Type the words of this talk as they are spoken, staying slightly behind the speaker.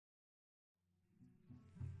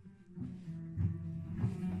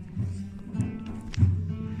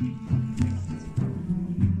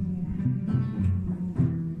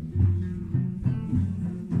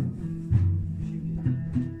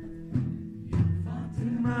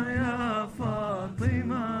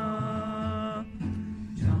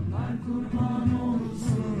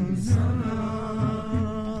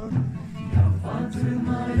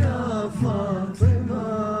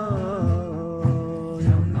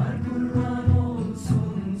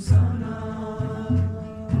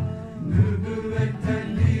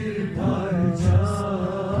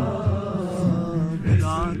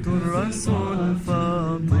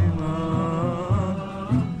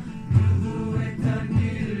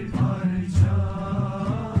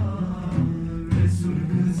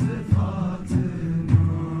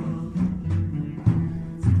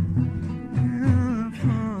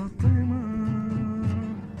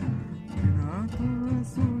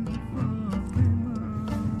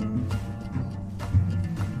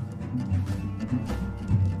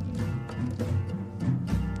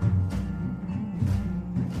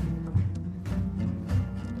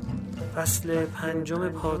فصل 5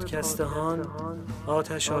 پادکستهان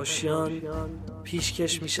آتش آشیان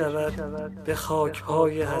پیشکش می شود به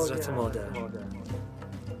خاک‌پای حضرت مادر،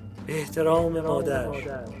 به احترام مادر،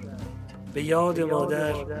 به یاد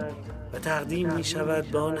مادر و تقدیم می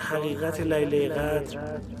شود به آن حقیقت لیله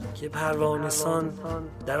قدر که پروانه‌سان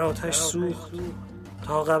در آتش سوخت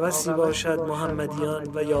تا قبسی باشد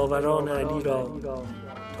محمدیان و یاوران علی را،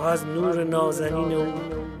 تا از نور نازنین او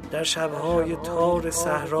در شبهای تار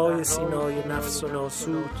صحرای سینای نفس و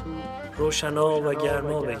ناسود روشنا و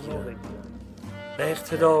گرما بگیرند و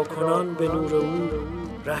اقتدا کنان به نور او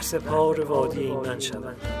رهسپار وادی ایمن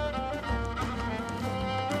شوند.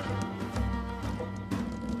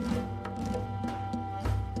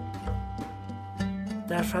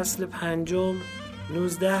 در فصل 5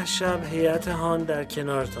 19 شب هیئت هان در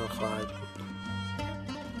کنارتان خواهد بود.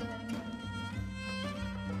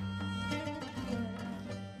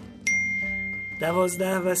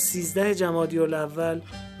 دوازده و 13 جمادی الاول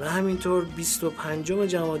و همینطور 25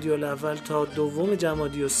 جمادی الاول تا 2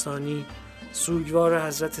 جمادی الثانی سوگوار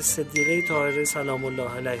حضرت صدیقه طاهره سلام الله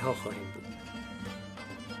علیها خواهیم بود.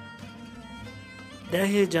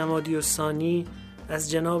 10 جمادی الثانی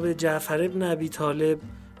از جناب جعفر ابن ابی طالب،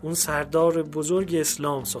 اون سردار بزرگ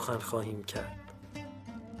اسلام، سخن خواهیم کرد.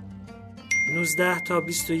 19 تا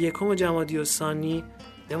 21 جمادی الثانی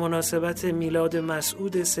به مناسبت میلاد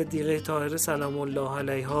مسعود صدیقه طاهره سلام الله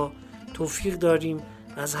علیها توفیق داریم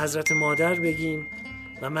از حضرت مادر بگیم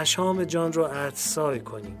و مشام جان رو عطسای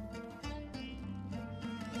کنیم.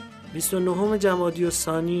 29 جمادی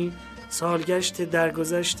الثانی سالگشت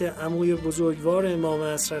درگذشت عموی بزرگوار امام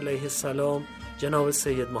عصر علیه السلام جناب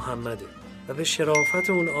سید محمده و به شرافت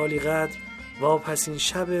اون عالی قدر واپسین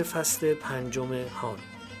شب فصل 5 هان.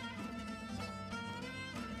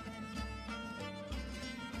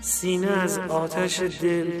 سینه از آتش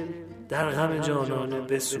دل در غم جانانه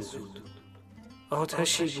بسوخت،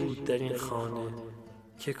 آتشی بود در این خانه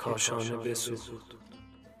که کاشانه بسوخت.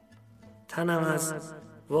 تنم از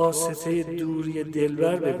واسطه دوری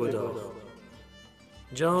دلبر بگداخت،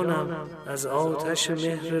 جانم از آتش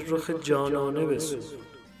مهر رخ جانانه بسوخت.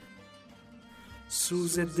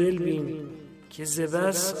 سوز دل بین که ز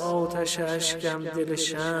بس آتش اشکم دل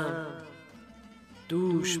شمع،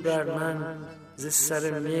 دوش بر من ز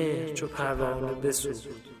سر مهر چو پروانه بسوخت.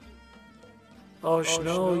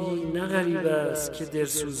 آشنایی نه غریب است که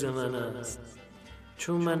دلسوز من است،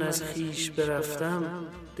 چون من از خویش برفتم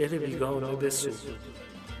دل بیگانه بسوخت.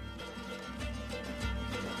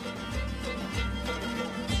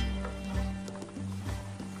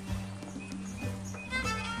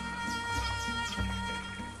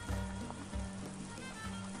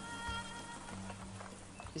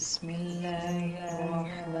 بسم الله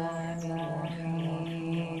الرحمن الرحیم.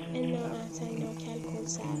 انا اعطیناک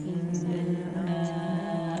الکوثر. انا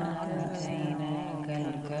اعطیناک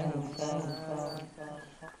الکوثر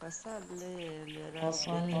فصل لربک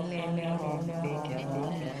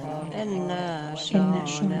وانحر ان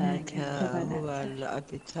شانئک هو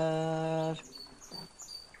الابتر.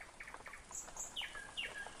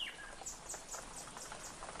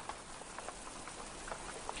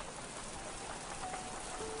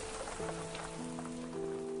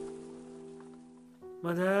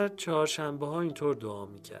 مادر چهارشنبه ها اینطور دعا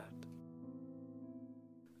میکرد: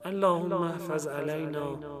 اللهم احفظ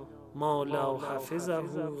علینا ما لو حفظه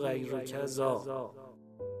غیرک ذا.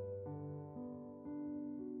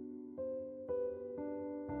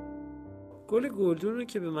 گل گلدون رو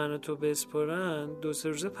که به من و تو بسپرن 2-3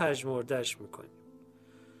 روزه پژمردش میکنیم،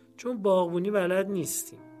 چون باغبونی بلد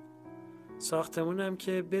نیستیم. ساختمونم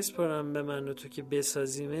که بسپرن به من و تو که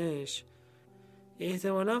بسازیمش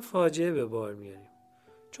احتمالاً فاجعه به بار میاریم،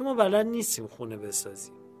 چون ما بلد نیستیم خونه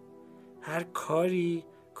بسازیم. هر کاری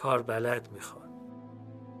کار بلد میخواد.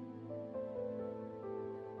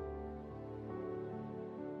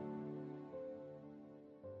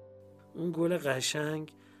 اون گل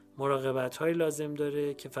قشنگ مراقبت‌های لازم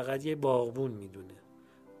داره که فقط یه باغبون میدونه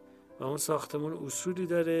و اون ساختمون اصولی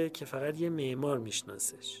داره که فقط یه معمار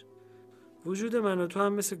میشناسش. وجود من و تو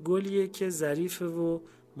هم مثل گلیه که ظریفه و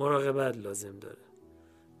مراقبت لازم داره.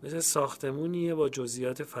 مثل ساختمونیه با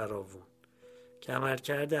جزئیات فراوون که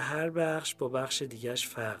عملکرد هر بخش با بخش دیگه‌اش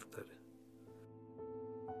فرق داره.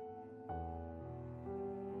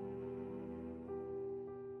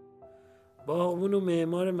 باغبون و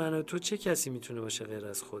معمار من و تو چه کسی میتونه باشه غیر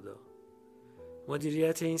از خدا؟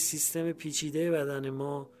 مدیریت این سیستم پیچیده بدن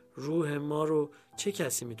ما، روح ما رو چه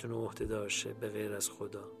کسی میتونه عهده‌دار شه به غیر از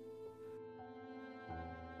خدا؟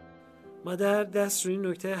 مادر دست روی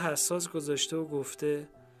نکته حساس گذاشته و گفته: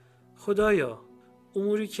 خدایا،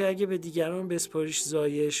 اموری که اگه به دیگران بسپاریش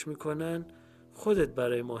ضایعش میکنن، خودت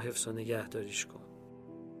برای ما حفظ و نگهداریش کن.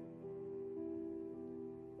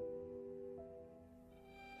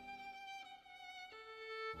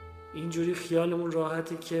 اینجوری خیالمون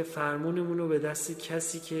راحته که فرمونمون رو به دست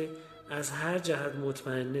کسی که از هر جهت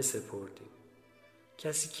مطمئنه سپردیم.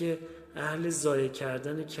 کسی که اهل ضایع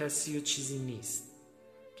کردن کسی و چیزی نیست.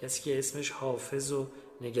 کسی که اسمش حافظ و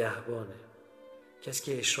نگهبانه. کسی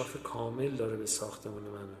که اشراف کامل داره به ساختمون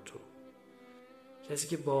من و تو. کسی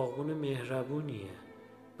که باغبون مهربونیه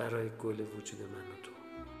برای گل وجود من و تو.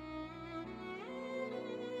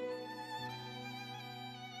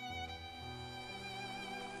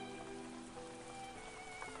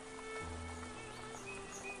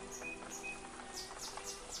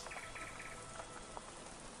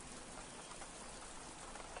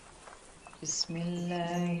 بسم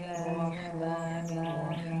الله الرحمن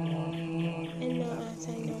الرحیم. إنا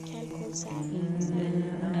أعطيناك الكوثر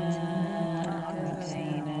إنا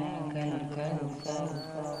أعطيناك الكوثر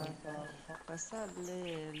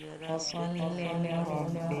فصل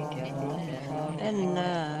لربك إن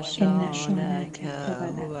شانئك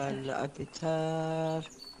هو الأبتر.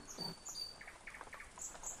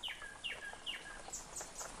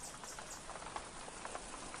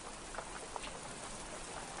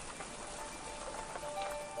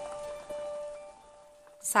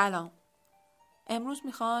 سلام. امروز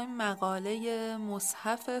میخوایم مقاله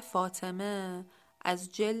مصحف فاطمه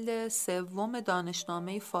از جلد 3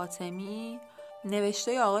 دانشنامه فاطمی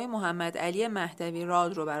نوشته آقای محمد علی مهدوی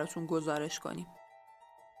راد رو براتون گزارش کنیم.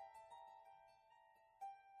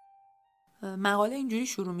 مقاله اینجوری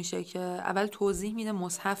شروع میشه که اول توضیح میده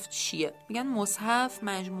مصحف چیه. میگن مصحف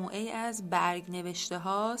مجموعه از برگ نوشته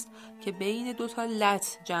هاست که بین 2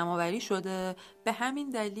 لت جمع آوری شده. به همین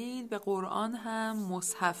دلیل به قرآن هم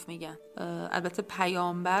مصحف میگن. البته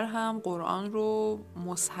پیامبر هم قرآن رو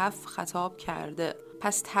مصحف خطاب کرده.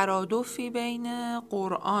 پس ترادفی بین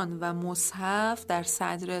قرآن و مصحف در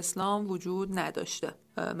صدر اسلام وجود نداشته.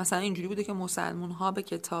 مثلا اینجوری بوده که مسلمان ها به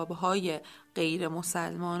کتاب های غیر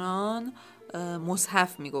مسلمانان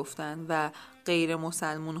مصحف میگفتن و غیر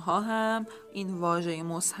مسلمان ها هم این واژه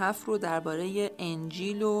مصحف رو درباره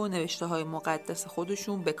انجیل و نوشته های مقدس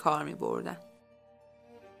خودشون به کار می بردن.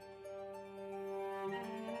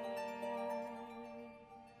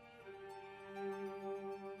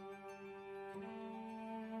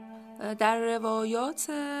 در روایات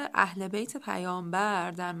اهل بیت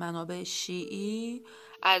پیامبر در منابع شیعی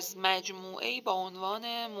از مجموعه‌ای با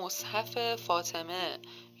عنوان مصحف فاطمه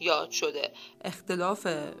یاد شده. اختلاف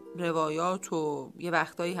روایات و یه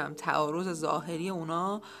وقتایی هم تعارض ظاهری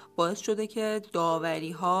اونا باعث شده که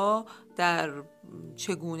داوری‌ها در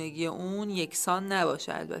چگونگی اون یکسان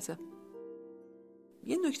نباشه. البته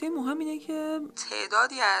یه نکته مهم اینه که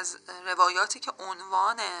تعدادی از روایاتی که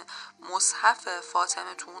عنوان مصحف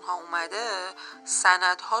فاطمه تو اونها اومده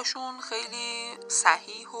سندهاشون خیلی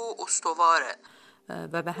صحیح و استواره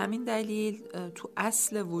و به همین دلیل تو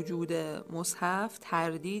اصل وجود مصحف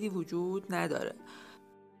تردیدی وجود نداره.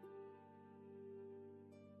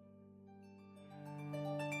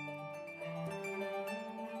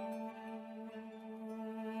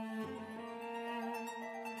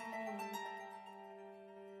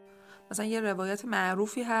 مثلا یه روایت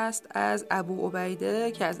معروفی هست از ابو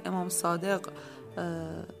عبیده که از امام صادق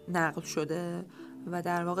نقل شده و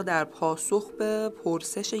در واقع در پاسخ به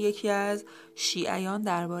پرسش یکی از شیعیان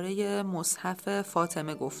درباره مصحف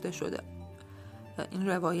فاطمه گفته شده. این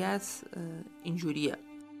روایت اینجوریه: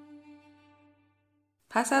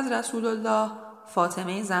 پس از رسول الله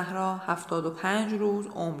فاطمه زهرا 75 روز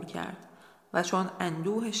عمر کرد و چون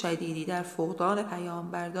اندوه شدیدی در فقدان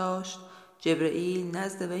پیامبر داشت، جبرئیل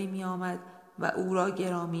نزد وی می آمد و او را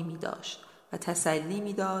گرامی می داشت و تسلی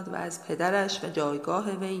می داد و از پدرش و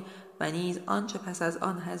جایگاه وی و نیز آنچه پس از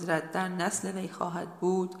آن حضرت در نسل وی خواهد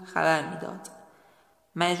بود خبر می داد.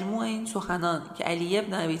 مجموع این سخنان که علی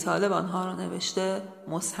ابن ابی طالب آنها را نوشته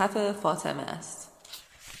مصحف فاطمه است.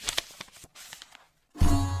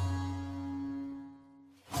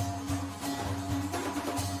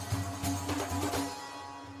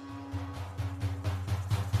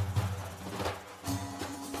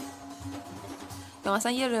 یا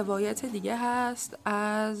مثلا یه روایت دیگه هست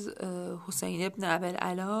از حسین ابن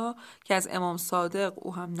ابوالعلا که از امام صادق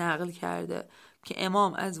او هم نقل کرده که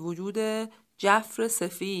امام از وجود جفر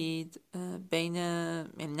سفید بین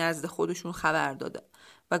نزد خودشون خبر داده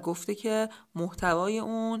و گفته که محتوای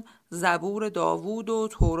اون زبور داوود و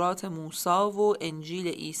تورات موسی و انجیل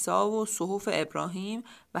عیسی و صحف ابراهیم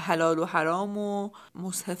و حلال و حرام و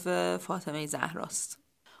مصحف فاطمه زهراست.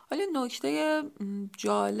 حالا نکته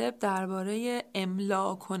جالب درباره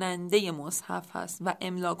املا کننده مصحف هست و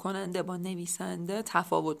املا کننده با نویسنده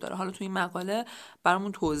تفاوت داره. حالا توی این مقاله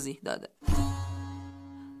برامون توضیح داده.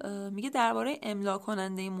 میگه درباره املا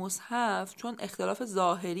کننده مصحف چون اختلاف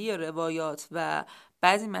ظاهری روایات و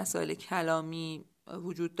بعضی مسائل کلامی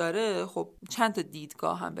وجود داره، خب چند تا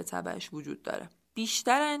دیدگاه هم به تبعش وجود داره.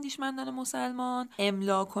 بیشتر اندیشمندان مسلمان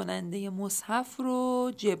املا کننده مصحف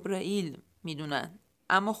رو جبرائیل میدونن،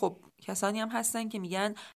 اما خب کسانی هم هستن که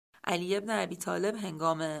میگن علی ابن ابی طالب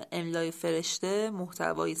هنگام املای فرشته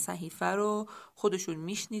محتوای صحیفه رو خودشون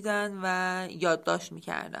میشنیدن و یادداشت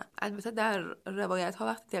میکردن. البته در روایت ها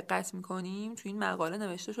وقتی دقت میکنیم تو این مقاله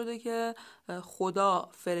نوشته شده که خدا،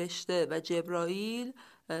 فرشته و جبرائیل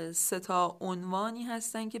 3 عنوانی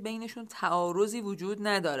هستن که بینشون تعارضی وجود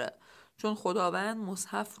نداره، چون خداوند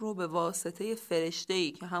مصحف رو به واسطه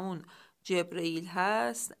فرشته‌ای که همون جبرائیل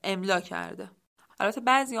هست املا کرده. البته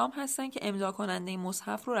بعضی هم هستن که املا کننده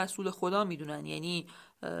مصحف رو رسول خدا میدونن، یعنی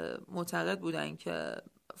معتقد بودن که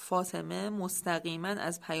فاطمه مستقیما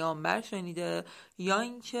از پیامبر شنیده یا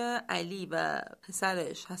اینکه علی و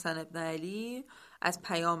پسرش حسن ابن علی از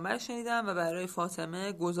پیامبر شنیدن و برای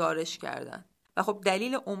فاطمه گزارش کردن. و خب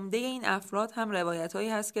دلیل عمده این افراد هم روایتایی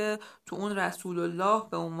هست که تو اون رسول الله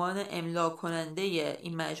به عنوان املا کننده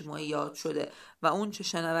این مجموعه یاد شده و اون چه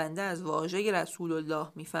شنونده از واژه رسول الله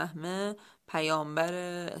میفهمه پیامبر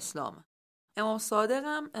اسلامه. امام صادق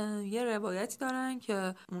هم یه روایتی دارن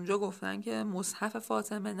که اونجا گفتن که مصحف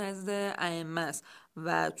فاطمه نزد ائمه است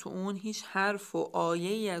و تو اون هیچ حرف و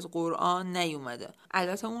آیه‌ای از قرآن نیومده.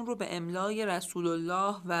 البته اون رو به املای رسول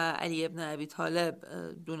الله و علی ابن ابی طالب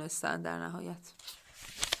دونستن در نهایت.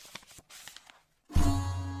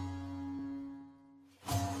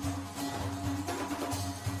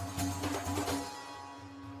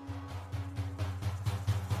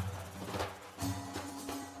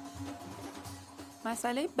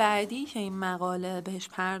 مسئله بعدی که این مقاله بهش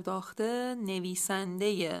پرداخته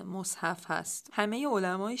نویسنده مصحف هست. همه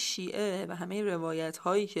علمای شیعه و همه روایت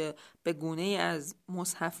هایی که به گونه از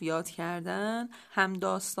مصحف یاد کردن هم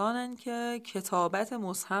داستانن که کتابت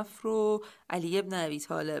مصحف رو علی ابن ابی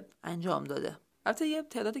طالب انجام داده. البته یه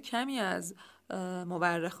تعداد کمی از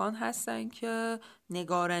مورخان هستن که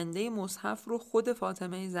نگارنده مصحف رو خود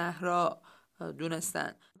فاطمه زهرا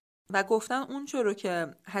دونستن و گفتن اون چرا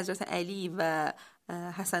که حضرت علی و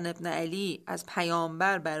حسن ابن علی از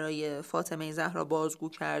پیامبر برای فاطمه زهرا بازگو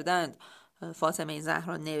کردند، فاطمه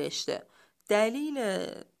زهرا نوشته. دلیل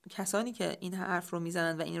کسانی که این حرف رو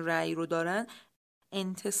میزنن و این رأی رو دارن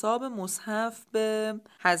انتساب مصحف به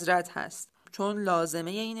حضرت هست، چون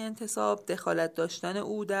لازمه این انتساب دخالت داشتن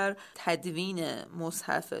او در تدوین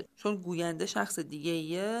مصحفه، چون گوینده شخص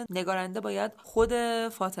دیگه‌ایه، نگارنده باید خود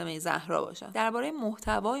فاطمه زهرا باشه. درباره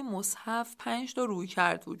محتوای مصحف 5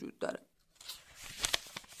 رویکرد وجود داره.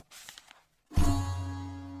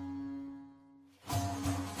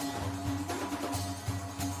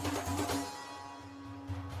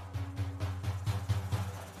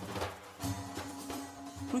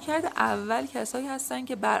 رویکرد اول کسایی هستن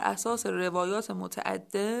که بر اساس روایات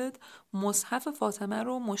متعدد مصحف فاطمه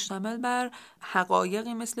رو مشتمل بر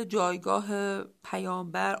حقایقی مثل جایگاه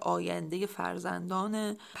پیامبر، آینده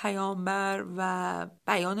فرزندان پیامبر و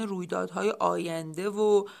بیان رویدادهای آینده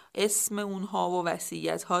و اسم اونها و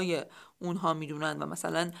وصیت‌های اونها میدونن و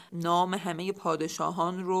مثلا نام همه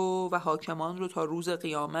پادشاهان رو و حاکمان رو تا روز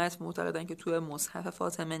قیامت معتقدن که توی مصحف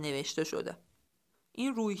فاطمه نوشته شده.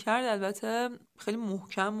 این رویکرد البته خیلی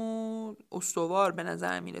محکم و استوار به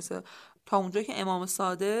نظر میرسه تا اونجا که امام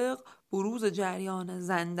صادق بروز جریان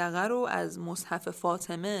زندقه رو از مصحف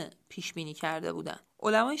فاطمه پیش بینی کرده بودن.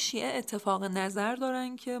 علمای شیعه اتفاق نظر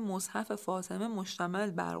دارن که مصحف فاطمه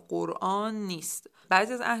مشتمل بر قرآن نیست.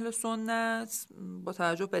 بعضی از اهل سنت با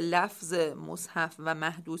توجه به لفظ مصحف و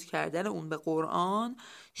محدود کردن اون به قرآن،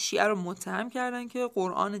 شیعه رو متهم کردن که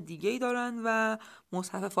قرآن دیگه‌ای دارن و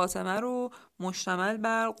مصحف فاطمه رو مشتمل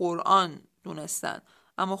بر قرآن دونستن.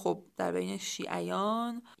 اما خب در بین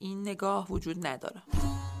شیعیان این نگاه وجود نداره.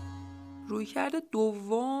 رویکرد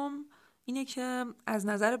دوم اینه که از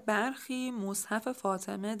نظر برخی مصحف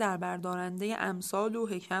فاطمه در بردارنده امثال و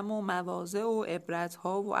حکم و مواضع و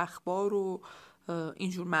عبرت‌ها و اخبار و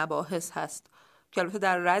اینجور مباحث هست که البته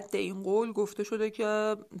در رد این قول گفته شده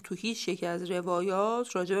که تو هیچ یکی از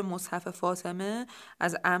روایات راجع به مصحف فاطمه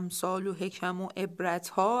از امثال و حکم و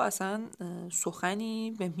عبرت‌ها اصلا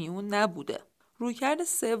سخنی به میون نبوده. رویکرد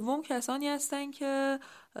سوم کسانی هستن که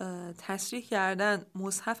تصریح کردن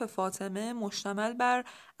مصحف فاطمه مشتمل بر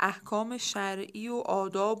احکام شرعی و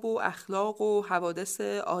آداب و اخلاق و حوادث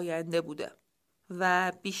آینده بوده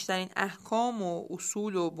و بیشترین احکام و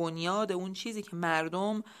اصول و بنیاد اون چیزی که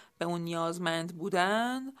مردم به اون نیازمند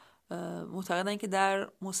بودن معتقدن که در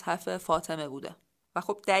مصحف فاطمه بوده. و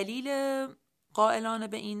خب دلیل قائلانه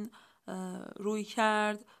به این روی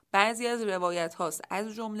کرد بعضی از روایت هاست،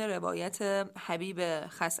 از جمله روایت حبیب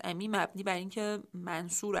خثعمی مبنی بر اینکه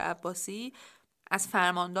منصور عباسی از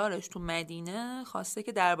فرماندارش تو مدینه خواسته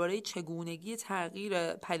که درباره چگونگی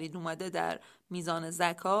تغییر پدید اومده در میزان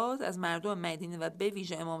زکات از مردم مدینه و به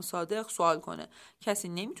ویژه امام صادق سوال کنه. کسی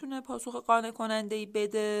نمیتونه پاسخ قانع کننده‌ای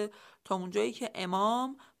بده تا اونجایی که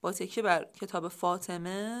امام با تکیه بر کتاب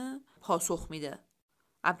فاطمه پاسخ میده.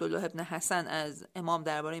 عبدالله ابن حسن از امام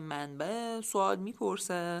درباره منبع سوال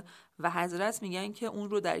میپرسه و حضرت میگن که اون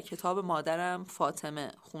رو در کتاب مادرم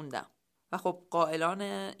فاطمه خوندم. و خب قائلان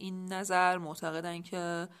این نظر معتقدن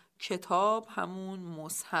که کتاب همون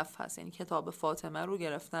مصحف هست، یعنی کتاب فاطمه رو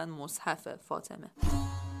گرفتن مصحف فاطمه.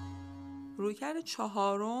 رویکرد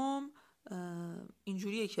چهارم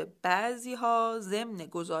اینجوریه که بعضی ها ضمن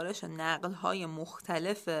گزارش نقل های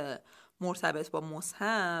مختلف مرتبط با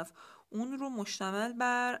مصحف اون رو مشتمل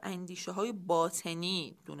بر اندیشه های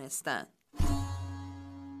باطنی دونستن.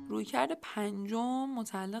 رویکرد پنجم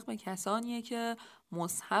متعلق به کسانیه که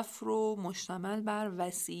مصحف رو مشتمل بر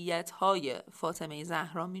وصیت‌های فاطمه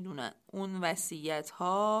زهرا میدونن. اون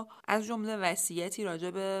وصیت‌ها از جمله وصیتی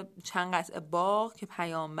راجع به چند قطعه باغ که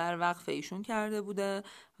پیامبر وقف ایشون کرده بوده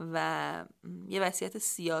و یه وصیت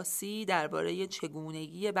سیاسی درباره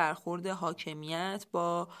چگونگی برخورد حاکمیت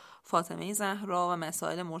با فاطمه زهرا و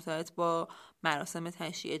مسائل مرتبط با مراسم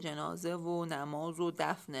تشییع جنازه و نماز و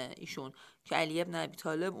دفن ایشون که علی ابن ابی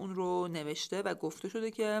طالب اون رو نوشته و گفته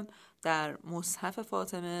شده که در مصحف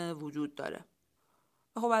فاطمه وجود داره.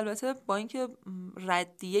 خب البته با اینکه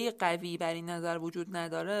ردیه قوی بر این نظر وجود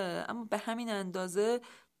نداره، اما به همین اندازه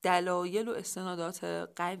دلایل و استنادات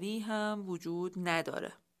قوی هم وجود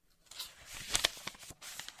نداره.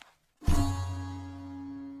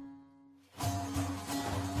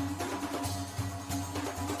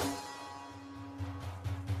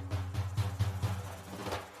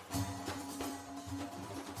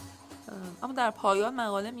 اما در پایان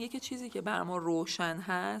مقاله میگه که چیزی که بر ما روشن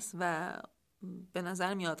هست و به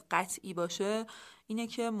نظر میاد قطعی باشه اینه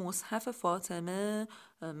که مصحف فاطمه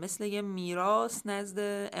مثل یه میراث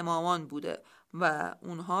نزد امامان بوده و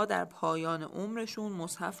اونها در پایان عمرشون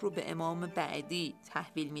مصحف رو به امام بعدی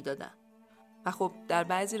تحویل میدادن. و خب در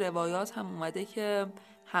بعضی روایات هم اومده که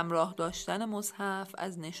همراه داشتن مصحف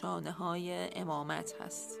از نشانه های امامت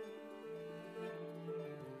هست.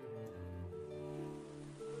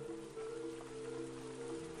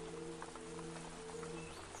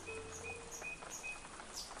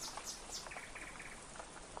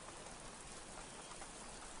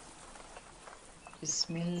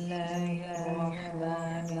 بسم الله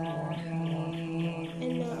الرحمن الرحیم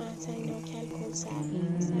انا اعطیناک الکوثر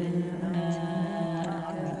إنا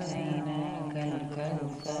أعطيناك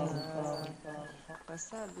الكوثر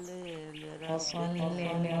فصل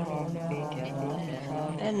لربك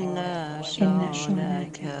وانحر إن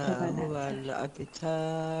شانئك هو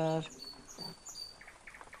الأبتر.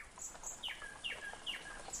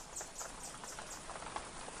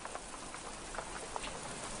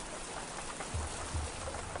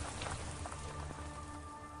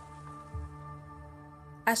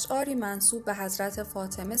 اشعاری منسوب به حضرت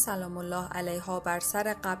فاطمه سلام الله علیها بر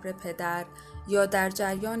سر قبر پدر یا در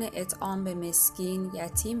جریان اطعام به مسکین،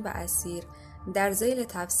 یتیم و اسیر در ذیل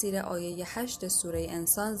تفسیر آیه 8 سوره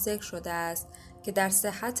انسان ذکر شده است که در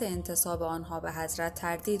صحت انتساب آنها به حضرت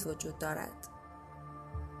تردید وجود دارد.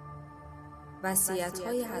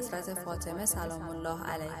 وصیت‌های حضرت فاطمه سلام الله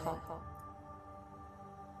علیها.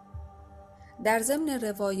 در ضمن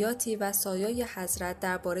روایاتی وصایای حضرت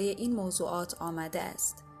درباره این موضوعات آمده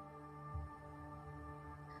است.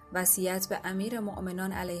 وصیت به امیر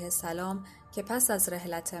مؤمنان علیه السلام که پس از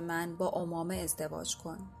رحلت من با امامه ازدواج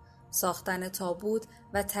کن، ساختن تابوت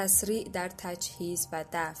و تسریع در تجهیز و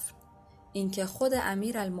دفن، اینکه خود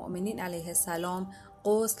امیر المؤمنین علیه السلام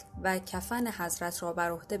غسل و کفن حضرت را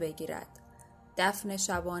بر عهده بگیرد، دفن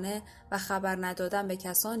شبانه و خبر ندادن به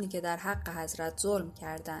کسانی که در حق حضرت ظلم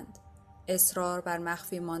کردند، اصرار بر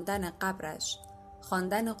مخفی ماندن قبرش،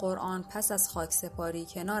 خواندن قرآن پس از خاکسپاری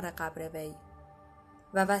کنار قبر وی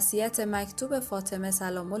و وصیت مکتوب فاطمه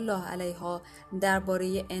سلام الله علیها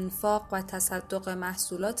درباره انفاق و تصدق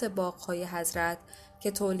محصولات باغ‌های حضرت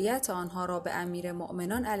که تولیت آنها را به امیر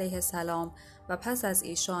مؤمنان علیه السلام و پس از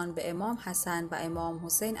ایشان به امام حسن و امام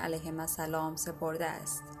حسین علیهم السلام سپرده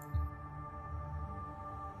است.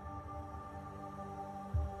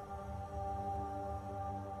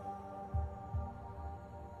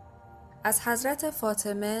 از حضرت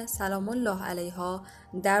فاطمه سلام الله علیها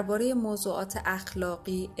درباره موضوعات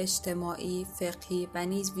اخلاقی، اجتماعی، فقهی و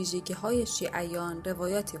نیز ویژگی‌های شیعیان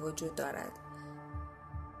روایاتی وجود دارد.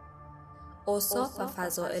 اوصاف و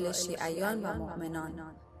فضائل شیعیان و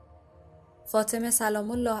مؤمنان. فاطمه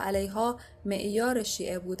سلام الله علیها معیار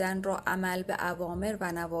شیعه بودن را عمل به اوامر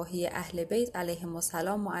و نواهی اهل بیت علیهم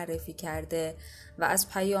السلام معرفی کرده و از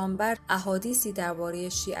پیامبر احادیثی درباره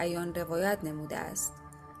شیعیان روایت نموده است.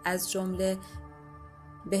 از جمله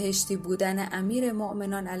بهشتی بودن امیر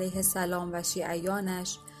مؤمنان علیه السلام و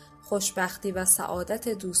شیعیانش، خوشبختی و سعادت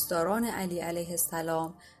دوستداران علی علیه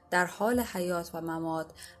السلام در حال حیات و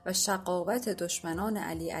ممات و شقاوت دشمنان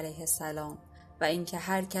علی علیه السلام و اینکه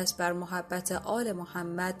هر کس بر محبت آل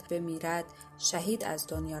محمد بمیرد شهید از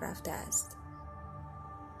دنیا رفته است.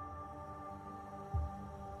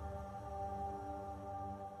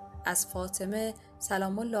 از فاطمه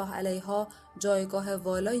سلام الله علیها جایگاه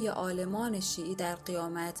والای عالمان شیعی در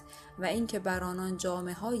قیامت و اینکه بر آنان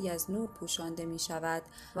جامه‌هایی از نور پوشانده می شود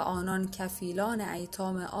و آنان کفیلان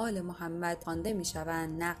ایتام آل محمد خوانده می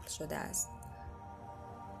شوند نقل شده است.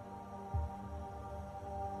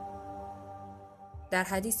 در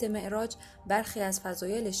حدیث معراج برخی از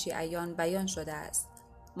فضایل شیعیان بیان شده است،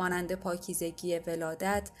 مانند پاکیزگی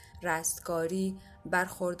ولادت، رستگاری،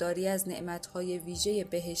 برخورداری از نعمتهای ویژه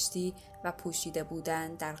بهشتی و پوشیده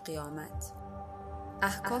بودن در قیامت.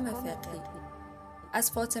 احکام فقهی.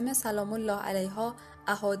 از فاطمه سلام الله علیها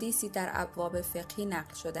احادیثی در ابواب فقهی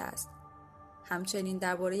نقل شده است. همچنین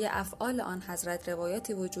درباره افعال آن حضرت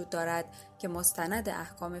روایاتی وجود دارد که مستند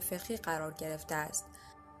احکام فقهی قرار گرفته است.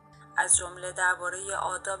 از جمله درباره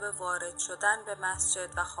آداب وارد شدن به مسجد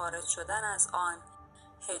و خارج شدن از آن،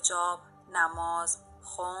 حجاب، نماز،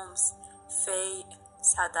 خمس، فیء،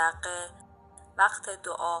 صدقه، وقت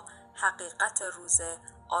دعا، حقیقت روزه،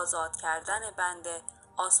 آزاد کردن بنده،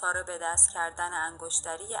 آثار به دست کردن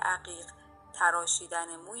انگشتری عقیق، تراشیدن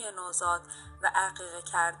موی نوزاد و عقیقه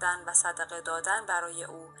کردن و صدقه دادن برای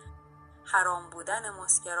او، حرام بودن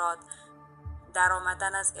مسکرات،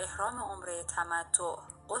 درآمدن از احرام عمره تمتع،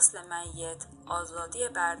 غسل میت، آزادی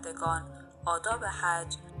بردگان، آداب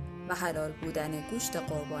حج و حلال بودن گوشت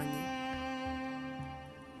قربانی.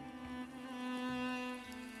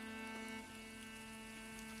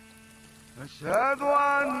 أشهد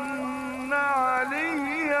أن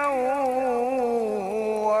عليا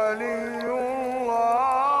ولي الله.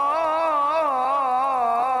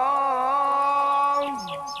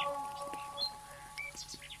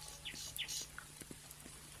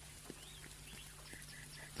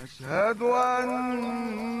 أشهد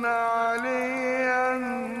أن عليا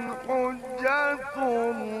حجة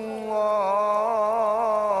الله.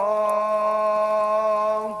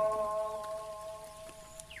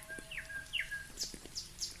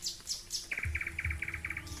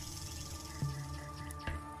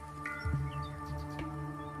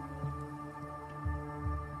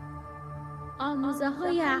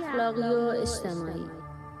 آموزه‌های اخلاقی و اجتماعی.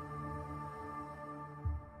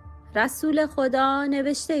 رسول خدا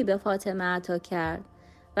نوشته‌ای به فاطمه عطا کرد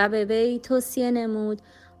و به وی توصیه نمود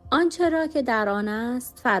آنچه را که در آن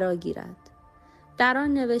است فرا گیرد. در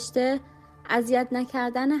آن نوشته اذیت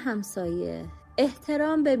نکردن همسایه،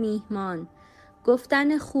 احترام به میهمان،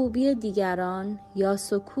 گفتن خوبی دیگران یا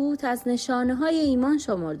سکوت از نشانه‌های ایمان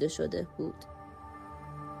شمرده شده بود.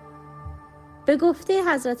 به گفته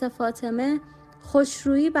حضرت فاطمه،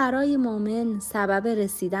 خوشرویی برای مؤمن سبب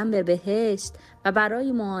رسیدن به بهشت و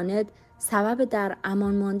برای معاند سبب در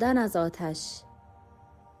امان ماندن از آتش.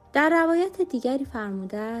 در روایت دیگری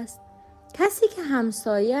فرموده است کسی که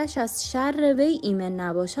همسایه‌اش از شر وی ایمن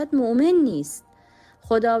نباشد مؤمن نیست.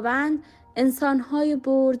 خداوند انسان‌های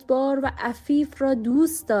بردبار و عفیف را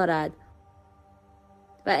دوست دارد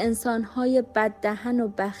و انسان‌های بددهن و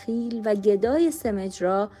بخیل و گدای سمج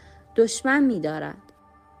را دشمن می‌دارد.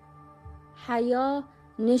 حیا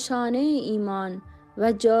نشانه ایمان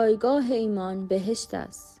و جایگاه ایمان بهشت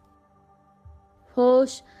است.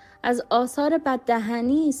 فحش از آثار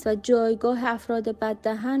بددهنی است و جایگاه افراد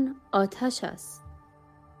بددهن آتش است.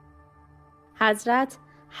 حضرت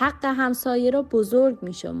حق همسایه را بزرگ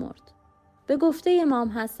می شمرد. به گفته امام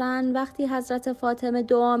حسن وقتی حضرت فاطمه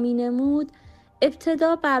دعا می نمود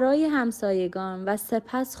ابتدا برای همسایگان و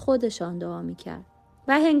سپس خودشان دعا می کرد.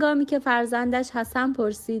 و هنگامی که فرزندش حسن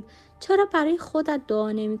پرسید چرا برای خودت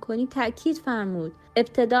دعا نمی کنی تأکید فرمود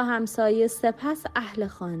ابتدا همسایه سپس اهل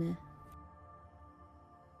خانه.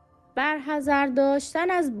 برحذر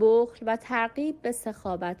داشتن از بخل و ترغیب به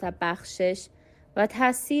سخاوت و بخشش و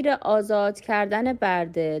تأثیر آزاد کردن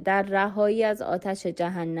برده در رهایی از آتش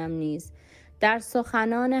جهنم نیز در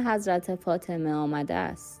سخنان حضرت فاطمه آمده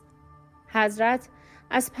است. حضرت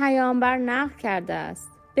از پیامبر نقل کرده است: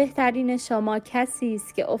 بهترین شما کسی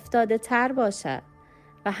است که افتاده تر باشد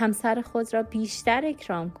و همسر خود را بیشتر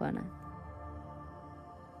اکرام کند.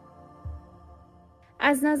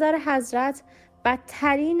 از نظر حضرت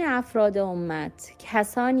بدترین افراد امت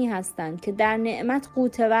کسانی هستند که در نعمت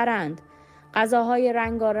غوطه‌ورند، غذاهای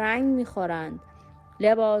رنگارنگ می‌خورند،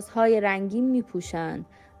 لباسهای رنگین می‌پوشند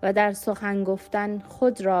و در سخن گفتن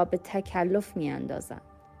خود را به تکلف می‌اندازند.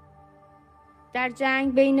 در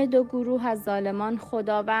جنگ بین دو گروه از ظالمان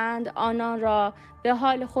خداوند آنان را به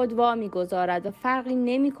حال خود وامی‌گذارد و فرقی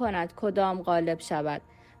نمی‌کند کدام غالب شود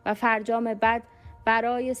و فرجام بد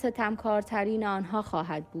برای ستمکارترین آنها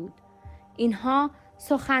خواهد بود. اینها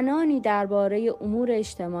سخنانی درباره امور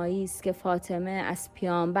اجتماعی است که فاطمه از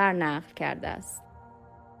پیامبر نقل کرده است.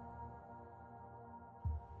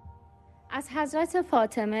 از حضرت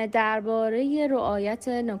فاطمه درباره رعایت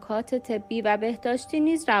نکات طبی و بهداشتی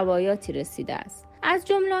نیز روایاتی رسیده است. از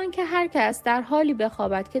جمله آنکه هر کس در حالی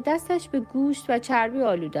بخوابد که دستش به گوشت و چربی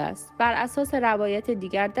آلوده است، بر اساس روایت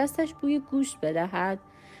دیگر دستش بوی گوشت بدهد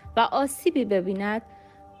و آسیبی ببیند،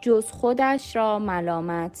 جز خودش را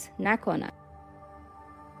ملامت نکند.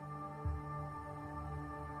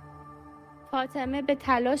 فاطمه به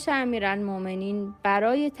تلاش امیرالمؤمنین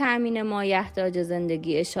برای تأمین مایحتاج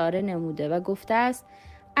زندگی اشاره نموده و گفته است: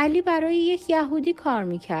 علی برای یک یهودی کار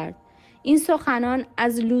میکرد. این سخنان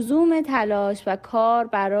از لزوم تلاش و کار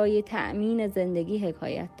برای تأمین زندگی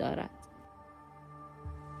حکایت دارد.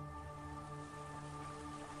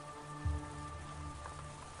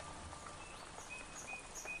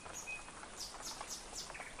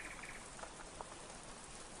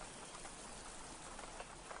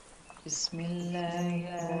 بسم الله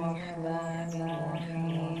الرحمن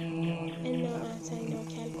الرحیم. انا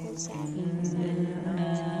اعطیناک الکوثر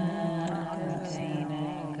إنا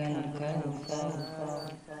أعطيناك الكوثر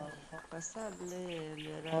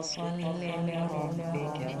فصل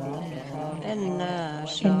لربك وانحر إن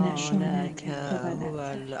شانئك هو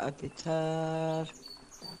الأبتر.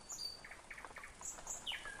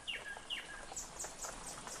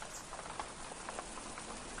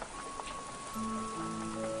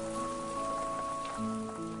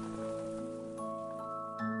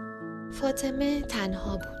 فاطمه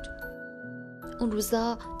تنها بود. اون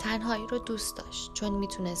روزا تنهایی رو دوست داشت، چون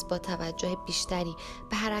میتونست با توجه بیشتری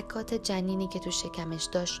به حرکات جنینی که تو شکمش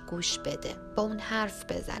داشت گوش بده، با اون حرف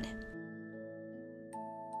بزنه.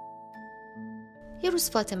 یه روز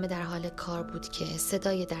فاطمه در حال کار بود که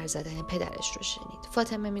صدای در زدن پدرش رو شنید.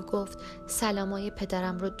 فاطمه میگفت: سلامای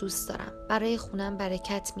پدرم رو دوست دارم، برای خونم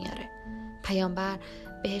برکت میاره. پیامبر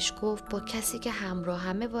بهش گفت با کسی که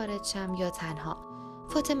همراه وارد شم یا تنها.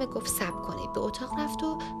 فاطمه گفت صبر کنید. به اتاق رفت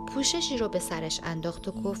و پوششی رو به سرش انداخت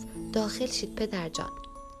و گفت داخل شید پدر جان.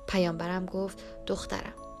 پیامبرم گفت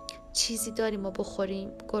دخترم چیزی داریم ما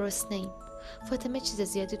بخوریم؟ گرسنه‌ایم. فاطمه چیز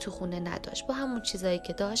زیادی تو خونه نداشت، با همون چیزایی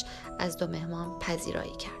که داشت از دو مهمان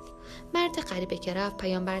پذیرایی کرد. مرد غریبه که رفت،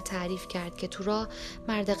 پیامبر تعریف کرد که تو راه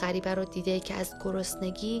مرد غریبه رو دیده که از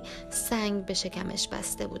گرسنگی سنگ به شکمش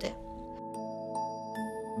بسته بوده.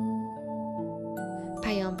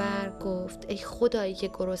 پیامبر گفت ای خدایی که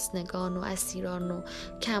گرسنگان و اسیران و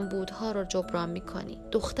کمبودها رو جبران میکنی،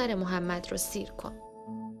 دختر محمد رو سیر کن.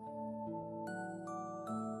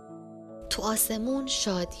 تو آسمون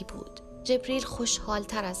شادی بود. جبریل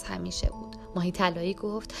خوشحالتر از همیشه بود. ماهی طلایی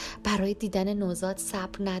گفت برای دیدن نوزاد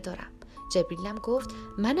صبر ندارم. جبریلم گفت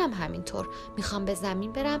منم همینطور، میخوام به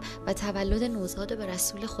زمین برم و تولد نوزاد رو به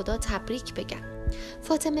رسول خدا تبریک بگم.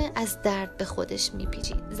 فاطمه از درد به خودش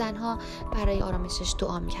میپیچید. زنها برای آرامشش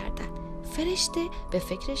دعا میکردن. فرشته به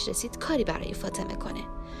فکرش رسید کاری برای فاطمه کنه.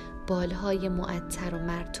 بالهای معطر و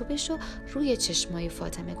مرطوبش رو روی چشمای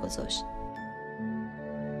فاطمه گذاشت.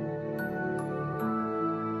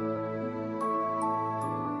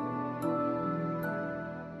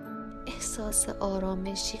 احساس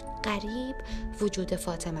آرامشی غریب وجود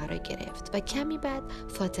فاطمه را گرفت و کمی بعد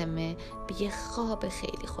فاطمه به یه خواب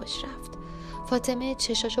خیلی خوش رفت. فاطمه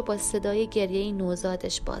چشاشو با صدای گریه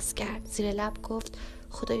نوزادش باز کرد. زیر لب گفت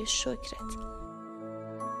خدای شکرت.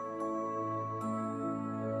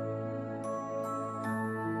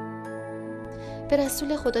 به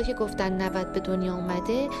رسول خدا که گفتن نوت به دنیا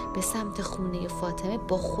اومده به سمت خونه فاطمه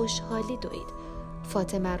با خوشحالی دوید.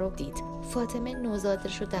 فاطمه رو دید. فاطمه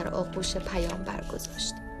نوزادش رو در آغوش پیامبر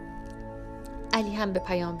گذاشت. علی هم به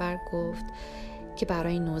پیامبر گفت که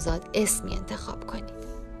برای نوزاد اسمی انتخاب کنید.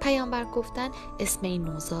 پیامبر گفتن اسم این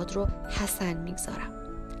نوزاد رو حسن میگذارم.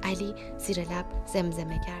 علی زیر لب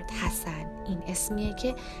زمزمه کرد حسن این اسمیه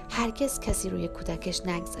که هرگز کسی روی کودکش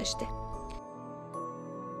نگذاشته.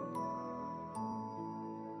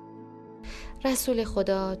 رسول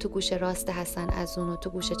خدا تو گوش راست حسن از اون و تو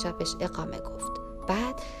گوش چپش اقامه گفت.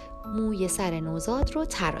 بعد موی سر نوزاد رو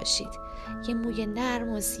تراشید، یه موی نرم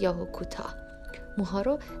و سیاه و کوتاه. موها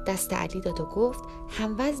رو دست علی داد و گفت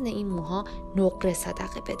هم وزن این موها نقره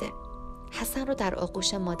صدقه بده. حسن رو در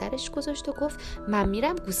آغوش مادرش گذاشت و گفت من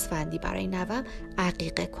میرم گوسفندی برای نوام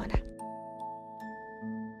عقیقه کنم.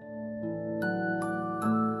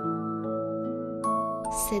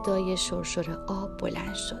 صدای شرشر آب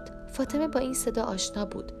بلند شد. فاطمه با این صدا آشنا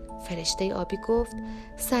بود. فرشته آبی گفت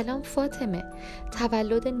سلام فاطمه،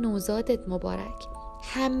 تولد نوزادت مبارک.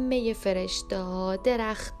 همه فرشته ها،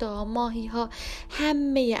 درخت ها، ماهی ها،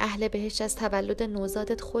 همه اهل بهشت از تولد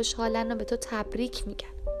نوزادت خوشحالن و به تو تبریک میگن.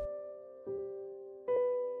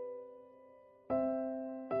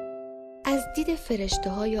 از دید فرشته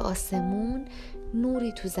های آسمون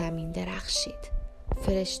نوری تو زمین درخشید.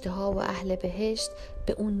 فرشته ها و اهل بهشت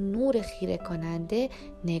به اون نور خیره کننده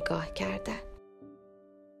نگاه کردن.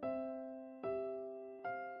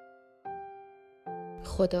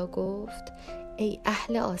 خدا گفت ای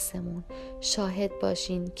اهل آسمون، شاهد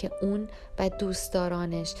باشین که اون و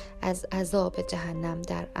دوستدارانش از عذاب جهنم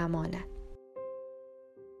در امانن.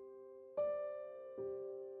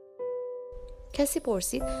 کسی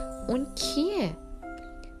پرسید اون کیه؟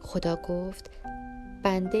 خدا گفت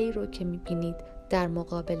بنده ای رو که میبینید در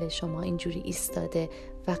مقابل شما اینجوری ایستاده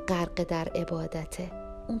و غرق در عبادته،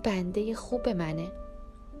 اون بنده خوب منه.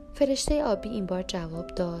 فرشته آبی این بار جواب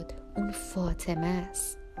داد اون فاطمه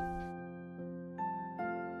است.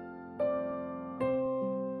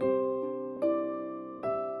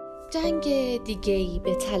 جنگ دیگه‌ای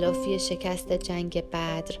به تلافی شکست جنگ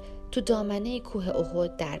بدر تو دامنه کوه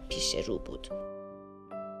احد در پیش رو بود.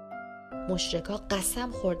 مشرکا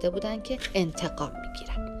قسم خورده بودن که انتقام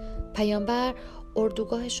میگیرن. پیامبر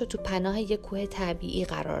اردوگاهش رو تو پناه یک کوه طبیعی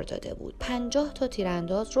قرار داده بود. 50 تا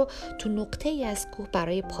تیرانداز رو تو نقطه ای از کوه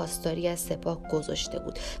برای پاسداری از سپاه گذاشته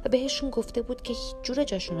بود و بهشون گفته بود که هیچ جور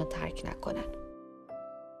جاشون رو ترک نکنن.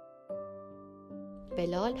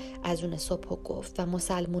 بلال از اون صبح گفت و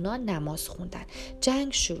مسلمونا نماز خوندن.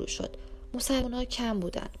 جنگ شروع شد. مسلمونا کم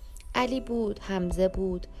بودن. علی بود، حمزه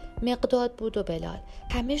بود، مقداد بود و بلال.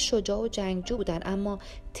 همه شجاع و جنگجو بودن، اما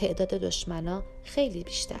تعداد دشمنا خیلی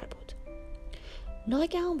بیشتر بود.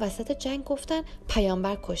 ناگهان وسط جنگ گفتن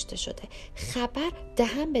پیامبر کشته شده. خبر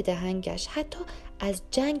دهن به دهن گشت. حتی از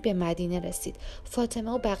جنگ به مدینه رسید.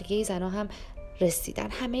 فاطمه و بقیه زنها هم رسیدن.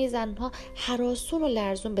 همه زنها هراسون و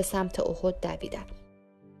لرزون به سمت احد دویدن.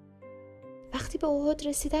 وقتی به احد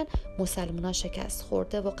رسیدن مسلمان‌ها شکست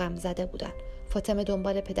خورده و غم زده بودن. فاطمه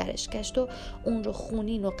دنبال پدرش گشت و اون رو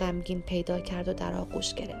خونین و غمگین پیدا کرد و در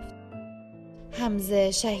آغوش گرفت.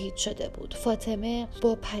 حمزه شهید شده بود. فاطمه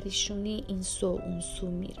با پریشونی این سو اون سو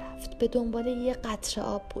میرفت. به دنبال یه قطره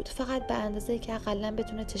آب بود، فقط به اندازه‌ای که اقلن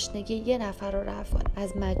بتونه تشنگی یه نفر رو رفع کنه.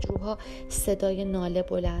 از مجروحا صدای ناله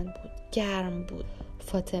بلند بود، گرم بود.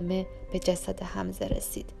 فاطمه به جسد حمزه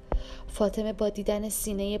رسید. فاطمه با دیدن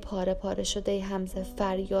سینه پاره پاره شده حمزه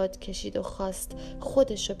فریاد کشید و خواست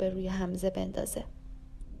خودشو به روی حمزه بندازه.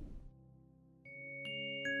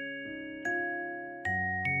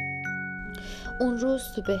 اون روز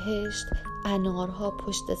تو بهشت انارها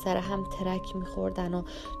پشت سر هم ترک می‌خوردن و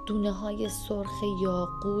دونه‌های سرخ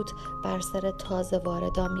یاقوت بر سر تازه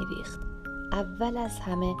واردا می‌ریخت. اول از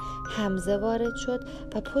همه حمزه وارد شد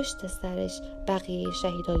و پشت سرش بقیه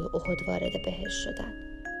شهیدای احد وارد بهشت شدن.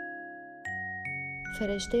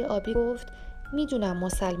 فرشته آبی گفت میدونم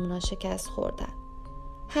مسلمونا شکست خوردن.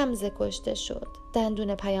 حمزه کشته شد،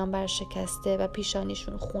 دندون پیامبر شکسته و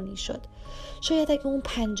پیشانیشون خونی شد. شاید اگه اون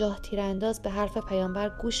 50 تیرانداز به حرف پیامبر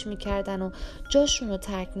گوش میکردن و جاشون رو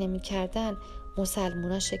ترک نمیکردن،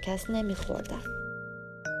 مسلمونا شکست نمیخوردن.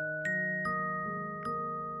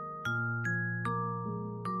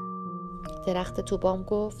 درخت توبام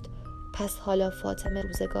گفت پس حالا فاطمه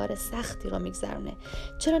روزگار سختی رو میگذرونه،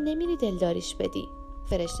 چرا نمیری دلداریش بدی؟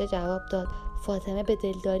 فرشته جواب داد فاطمه به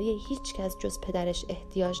دلداری هیچ کس جز پدرش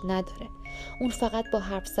احتیاج نداره. اون فقط با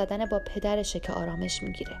حرف زدن با پدرشه که آرامش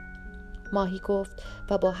میگیره. ماهی گفت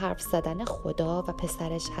و با حرف زدن خدا و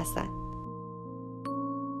پسرش حسن.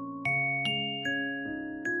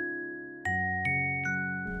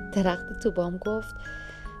 درخت توبام گفت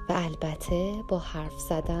و البته با حرف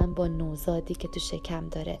زدن با نوزادی که تو شکم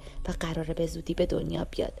داره و قراره به زودی به دنیا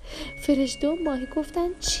بیاد. فرشته و ماهی گفتن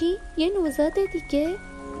چی؟ یه نوزاد دیگه؟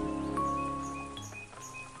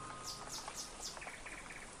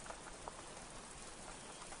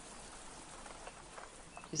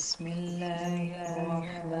 بسم الله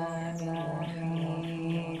الرحمن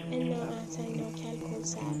الرحیم انا اعطیناک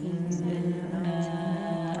الکوثر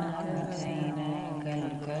اعطیناک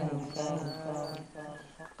الکوثر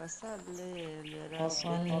فصل فصل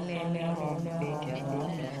لربك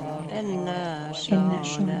وانحر إن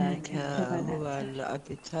شانئك هو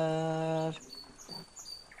الأبتر.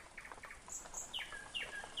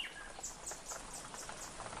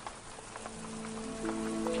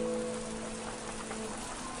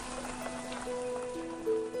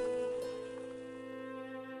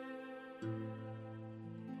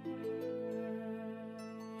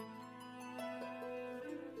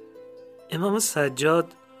 امام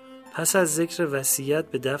سجاد پس از ذکر وصیت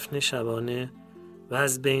به دفن شبانه و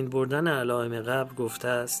از بین بردن علائم قبر گفته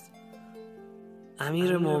است: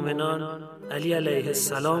 امیر مومنان علی علیه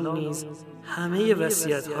السلام نیز همه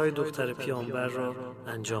وصیت‌های دختر پیامبر را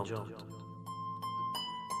انجام داد.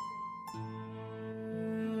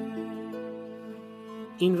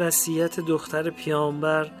 این وصیت دختر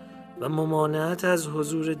پیامبر و ممانعت از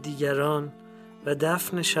حضور دیگران و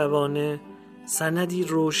دفن شبانه سندی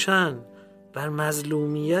روشن بر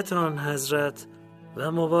مظلومیت آن حضرت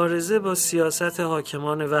و مبارزه با سیاست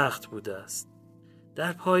حاکمان وقت بوده است.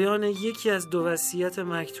 در پایان یکی از دو وصیت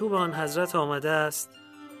مکتوب آن حضرت آمده است: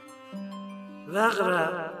 وقرأ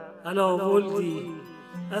علی ولدی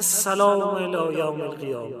السلام الی یوم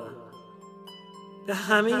القیامه. به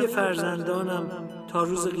همه فرزندانم تا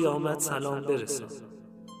روز قیامت سلام برسان.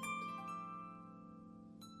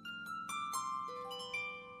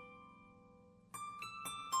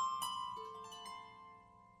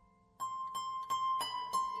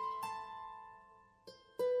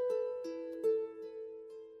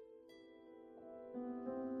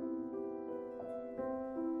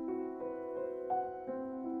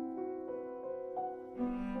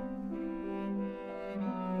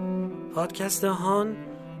 پادکست هان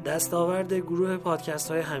دستاورد گروه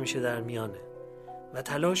پادکست های همیشه در میانه و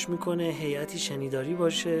تلاش میکنه هیئتی شنیداری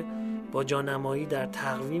باشه با جانمایی در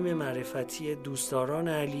تقویم معرفتی دوستداران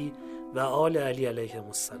علی و آل علی علیهم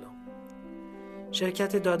السلام.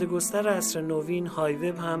 شرکت دادگستر عصر نوین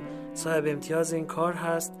هایوب هم صاحب امتیاز این کار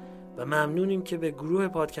هست و ممنونیم که به گروه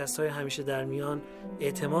پادکست های همیشه در میان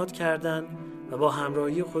اعتماد کردن و با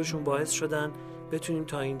همراهی خودشون باعث شدن بتونیم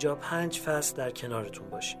تا اینجا 5 فصل در کنارتون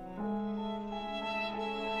باشیم.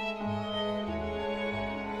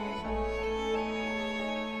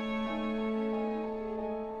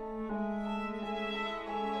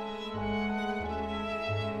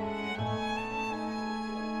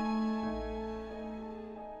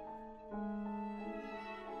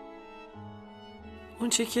 اون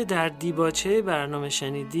چه که در دیباچه برنامه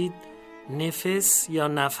شنیدید نفس یا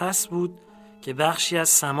نفس بود که بخشی از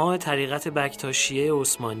سماع طریقت بکتاشیه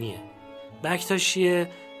عثمانیه. بکتاشیه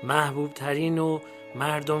محبوب ترین و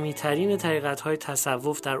مردمی ترین طریقت‌های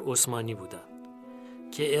تصوف در عثمانی بودن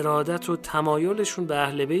که ارادت و تمایلشون به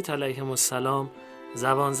اهل بیت علیهم السلام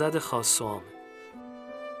زبانزد خاص و عامه.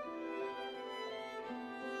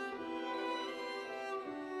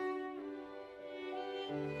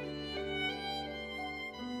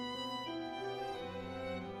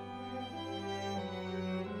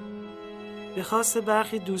 به خواست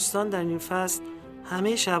برخی دوستان در این فصل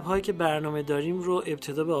همه شب‌هایی که برنامه داریم رو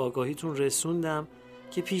ابتدا به آگاهیتون رسوندم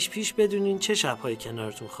که پیش بدونین چه شب‌هایی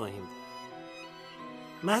کنارتون خواهیم.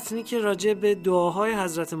 متنی که راجع به دعاهای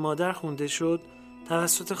حضرت مادر خونده شد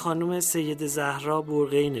توسط خانم سید زهرا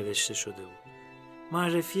برقعی نوشته شده بود.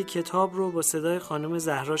 معرفی کتاب رو با صدای خانم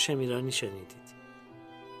زهرا شمیرانی شنیدید.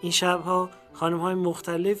 این شب‌ها خانم‌های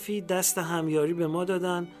مختلفی دست همیاری به ما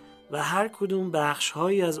دادن و هر کدوم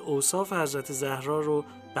بخش‌هایی از اوصاف حضرت زهرا رو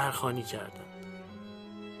برخوانی کردن.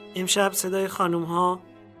 امشب صدای خانم‌ها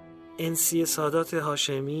انسی سادات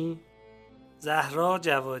هاشمی، زهرا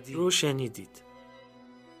جوادی رو شنیدید.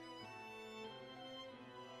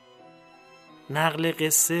 نقل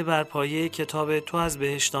قصه بر پایه کتاب تو از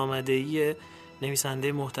بهشت آمده‌ای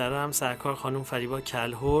نویسنده محترم سرکار خانم فریبا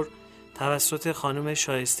کلهر توسط خانم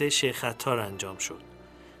شایسته شیخ عطار انجام شد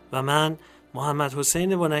و من محمد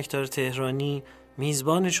حسین بنکدار تهرانی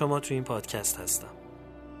میزبان شما تو این پادکست هستم.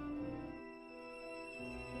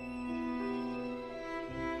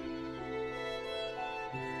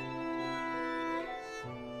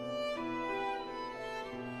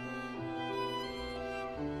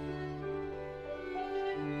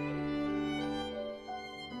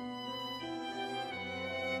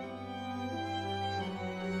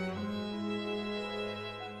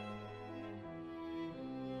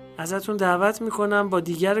 ازتون دعوت میکنم با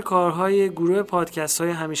دیگر کارهای گروه پادکست های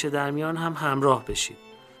همیشه در میان هم همراه بشید.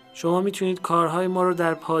 شما میتونید کارهای ما رو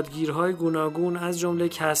در پادگیرهای گوناگون از جمله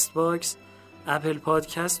کست باکس، اپل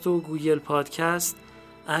پادکست و گوگل پادکست،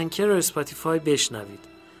 انکر و اسپاتیفای بشنوید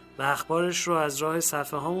و اخبارش رو از راه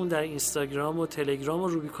صفحه هامون در اینستاگرام و تلگرام و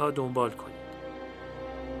روبیکا دنبال کنید.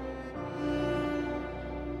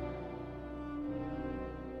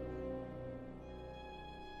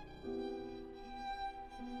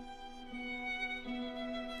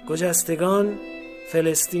 گجستگان،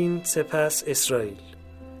 فلسطین، سپس اسرائیل.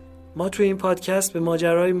 ما توی این پادکست به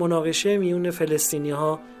ماجرای مناقشه میون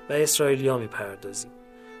فلسطینی‌ها و اسرائیلی‌ها میپردازیم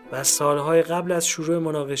و از سالهای قبل از شروع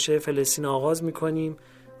مناقشه فلسطین آغاز میکنیم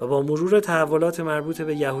و با مرور تحولات مربوط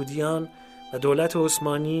به یهودیان و دولت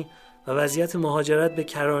عثمانی و وضعیت مهاجرت به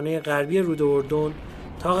کرانه غربی رود اردن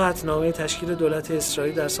تا قطعنامه تشکیل دولت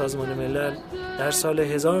اسرائیل در سازمان ملل در سال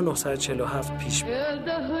 1947 پیش می‌ریم.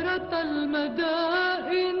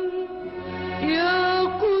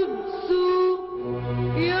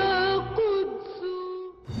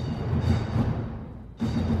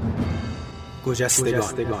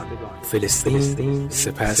 گجستگان، فلسطین،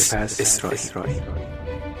 سپس اسرائیل.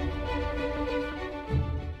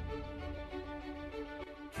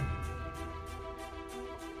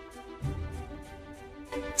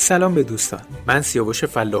 سلام به دوستان، من سیاوش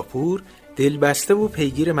فلاحپور دلبسته و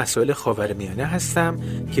پیگیر مسائل خاورمیانه هستم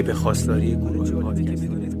که به خواستاری گروه هادی که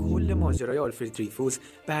بدونید کل ماجرای آلفرد دریفوس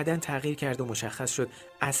بعداً تغییر کرد و مشخص شد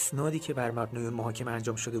اسنادی که بر مبنای محاکمه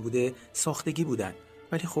انجام شده بوده ساختگی بودن،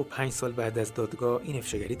 ولی خب 5 سال بعد از دادگاه این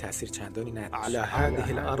افشاگری تاثیر چندانی نداشت.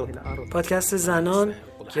 پادکست زنان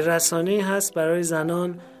که رسانه‌ای هست برای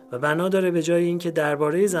زنان و بنا داره به جای اینکه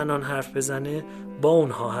درباره زنان حرف بزنه با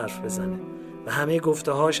اونها حرف بزنه و همه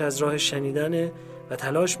گفته‌هاش از راه شنیدنه و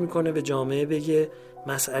تلاش میکنه به جامعه بگه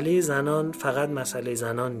مسئله زنان فقط مسئله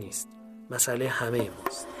زنان نیست، مسئله همه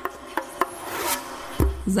ماست.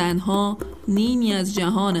 زنها نیمی از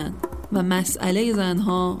جهانن و مسئله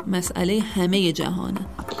زنها مسئله همه جهانه.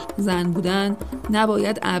 زن بودن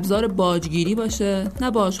نباید ابزار باجگیری باشه،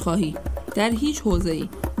 نه باجخواهی در هیچ حوزه‌ای،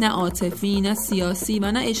 نه عاطفی، نه سیاسی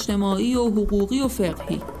و نه اجتماعی و حقوقی و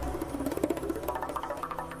فقهی.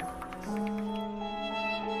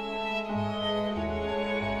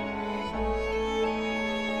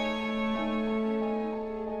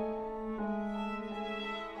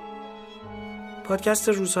 پادکست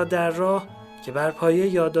روزها در راه که بر پایه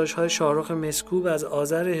یادداشت‌های شاهرخ مسکوب از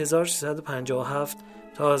آذر 1357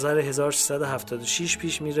 تا آذر 1376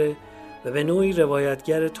 پیش میره و به نوعی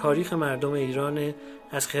روایتگر تاریخ مردم ایران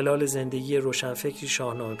از خلال زندگی روشنفکری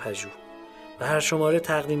شاهنامه پژوه و هر شماره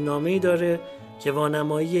تقدیم نامه‌ای داره که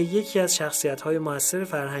وانمایی یکی از شخصیت‌های مؤثر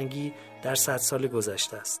فرهنگی در 100 سال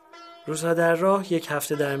گذشته است. روزها در راه یک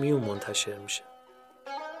هفته در میون منتشر میشه.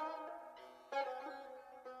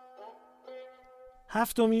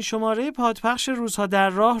 هفتمین شماره پادپخش روزها در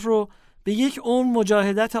راه رو به یک عمر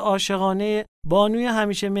مجاهدت عاشقانه بانوی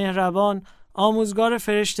همیشه مهربان، آموزگار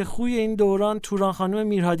فرشته خوی این دوران توران خانم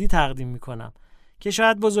میرهادی تقدیم میکنم که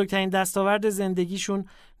شاید بزرگترین دستاورد زندگیشون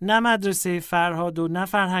نه مدرسه فرهاد و نه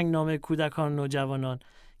فرهنگنامه کودکان و نوجوانان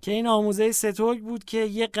که این آموزه سترگ بود که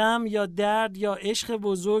یه غم یا درد یا عشق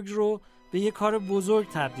بزرگ رو به یه کار بزرگ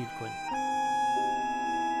تبدیل کنیم.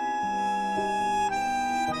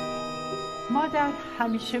 مادر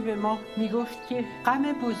همیشه به ما میگفت که غم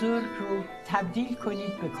بزرگ رو تبدیل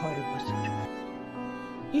کنید به کار بزرگ.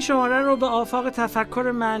 این شماره رو به آفاق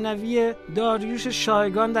تفکر معنوی داریوش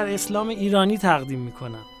شایگان در اسلام ایرانی تقدیم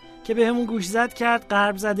میکنم که به همون گوشزد کرد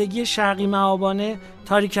غرب زدگی شرقی مآبانه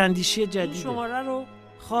تاریک اندیشی جدیده. این شماره رو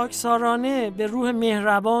خاکسارانه به روح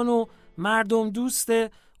مهربان و مردم دوست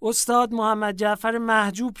استاد محمد جعفر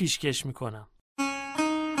محجوب پیشکش میکنم.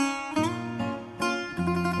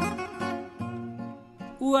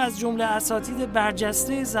 او از جمله اساتید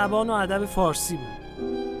برجسته زبان و ادب فارسی بود